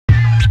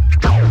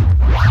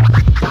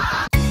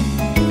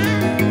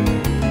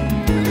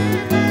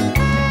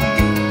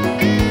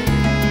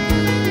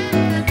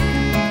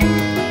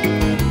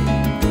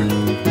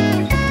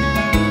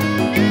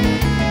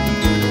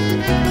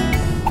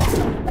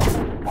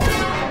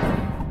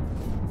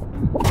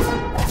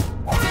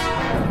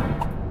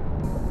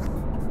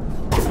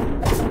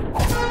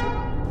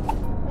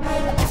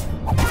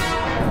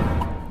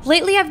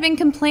Lately, I've been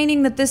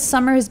complaining that this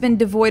summer has been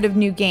devoid of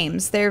new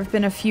games. There have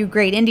been a few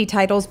great indie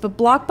titles, but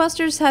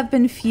blockbusters have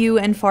been few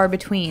and far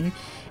between.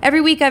 Every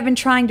week I've been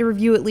trying to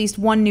review at least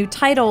one new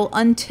title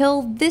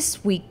until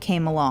this week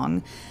came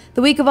along.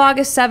 The week of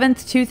August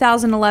 7th,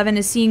 2011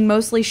 is seeing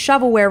mostly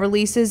shovelware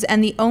releases,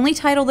 and the only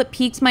title that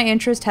piques my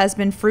interest has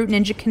been Fruit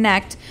Ninja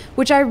Connect,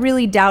 which I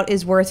really doubt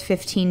is worth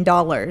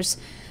 $15.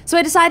 So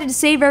I decided to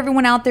save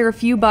everyone out there a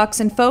few bucks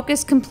and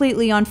focus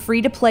completely on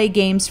free-to-play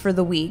games for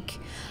the week.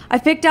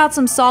 I've picked out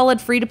some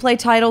solid free-to-play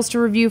titles to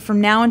review from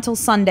now until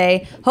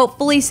Sunday,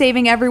 hopefully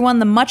saving everyone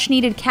the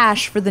much-needed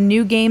cash for the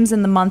new games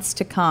in the months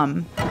to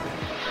come.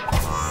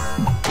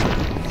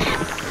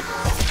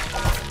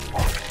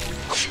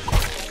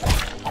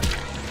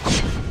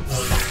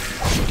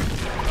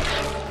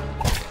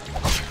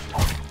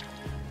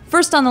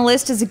 First on the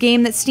list is a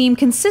game that Steam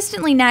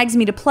consistently nags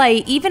me to play,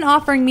 even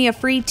offering me a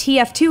free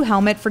TF2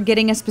 helmet for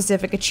getting a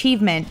specific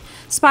achievement.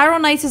 Spiral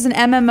Knights is an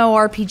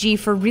MMORPG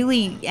for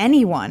really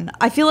anyone.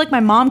 I feel like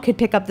my mom could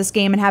pick up this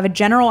game and have a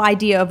general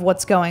idea of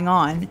what's going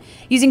on.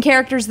 Using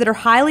characters that are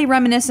highly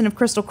reminiscent of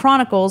Crystal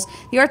Chronicles,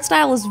 the art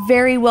style is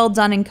very well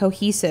done and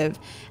cohesive.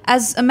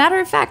 As a matter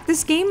of fact,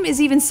 this game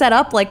is even set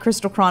up like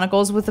Crystal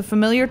Chronicles with a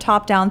familiar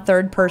top-down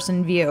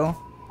third-person view.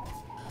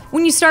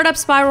 When you start up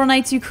Spiral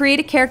Knights, you create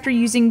a character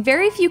using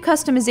very few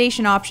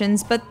customization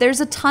options, but there's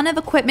a ton of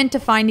equipment to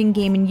find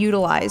in-game and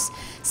utilize.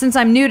 Since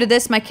I'm new to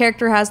this, my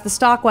character has the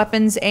stock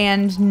weapons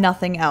and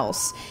nothing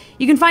else.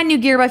 You can find new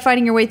gear by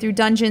fighting your way through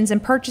dungeons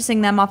and purchasing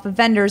them off of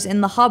vendors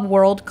in the hub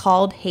world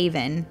called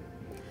Haven.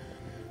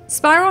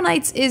 Spiral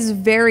Knights is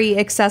very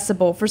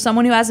accessible. For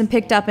someone who hasn't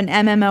picked up an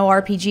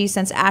MMORPG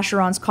since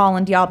Asheron's Call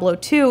and Diablo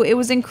 2, it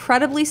was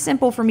incredibly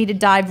simple for me to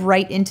dive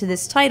right into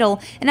this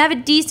title and have a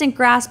decent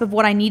grasp of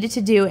what I needed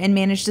to do and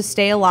manage to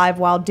stay alive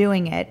while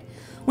doing it.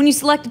 When you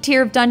select a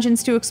tier of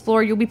dungeons to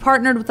explore, you'll be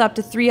partnered with up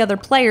to 3 other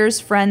players,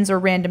 friends or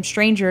random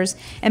strangers,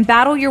 and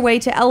battle your way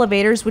to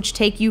elevators which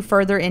take you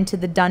further into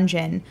the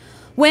dungeon.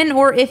 When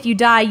or if you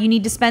die, you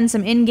need to spend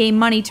some in-game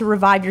money to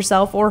revive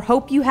yourself or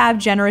hope you have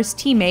generous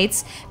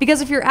teammates,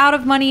 because if you're out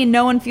of money and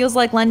no one feels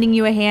like lending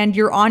you a hand,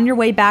 you're on your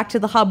way back to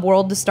the hub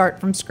world to start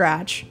from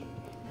scratch.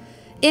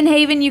 In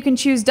Haven, you can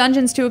choose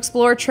dungeons to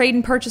explore, trade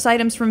and purchase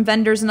items from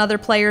vendors and other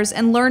players,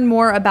 and learn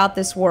more about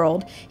this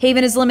world.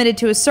 Haven is limited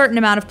to a certain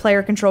amount of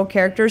player-controlled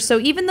characters, so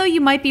even though you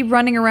might be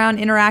running around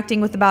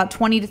interacting with about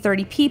 20 to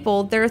 30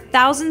 people, there are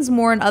thousands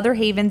more in other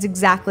Havens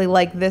exactly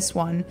like this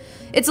one.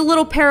 It's a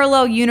little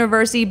parallel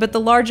universe-y, but the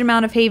large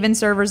amount of Haven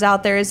servers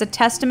out there is a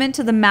testament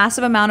to the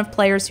massive amount of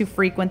players who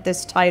frequent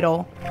this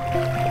title.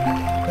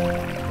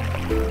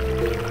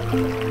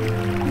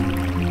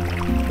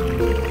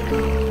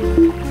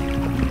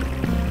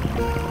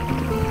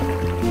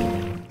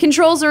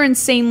 Controls are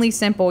insanely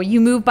simple. You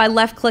move by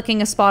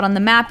left-clicking a spot on the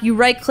map, you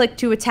right-click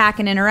to attack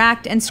and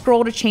interact, and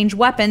scroll to change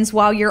weapons,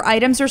 while your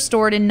items are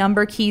stored in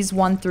number keys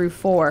 1 through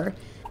 4.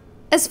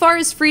 As far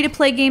as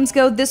free-to-play games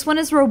go, this one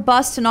is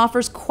robust and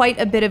offers quite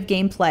a bit of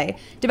gameplay.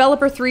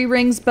 Developer 3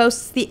 Rings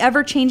boasts the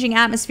ever-changing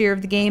atmosphere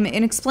of the game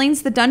and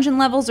explains the dungeon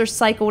levels are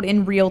cycled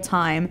in real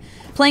time.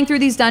 Playing through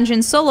these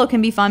dungeons solo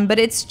can be fun, but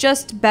it's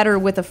just better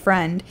with a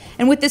friend.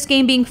 And with this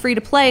game being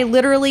free-to-play,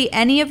 literally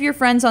any of your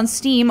friends on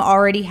Steam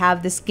already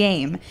have this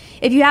game.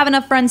 If you have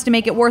enough friends to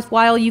make it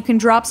worthwhile, you can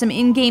drop some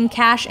in-game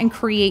cash and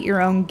create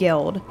your own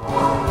guild.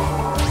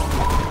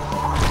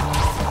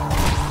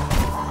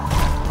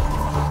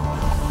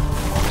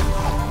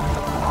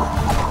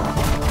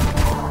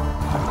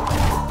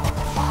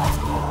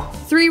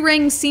 Three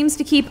Rings seems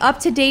to keep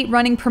up-to-date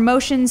running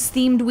promotions,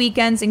 themed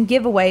weekends, and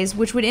giveaways,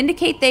 which would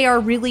indicate they are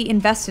really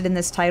invested in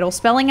this title,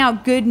 spelling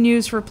out good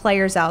news for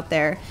players out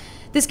there.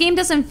 This game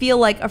doesn't feel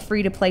like a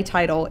free-to-play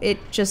title. It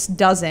just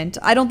doesn't.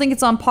 I don't think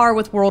it's on par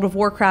with World of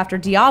Warcraft or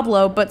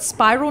Diablo, but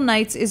Spiral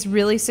Knights is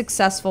really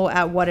successful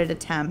at what it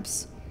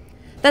attempts.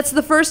 That's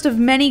the first of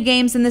many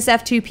games in this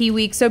F2P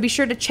week, so be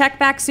sure to check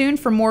back soon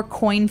for more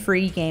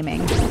coin-free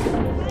gaming.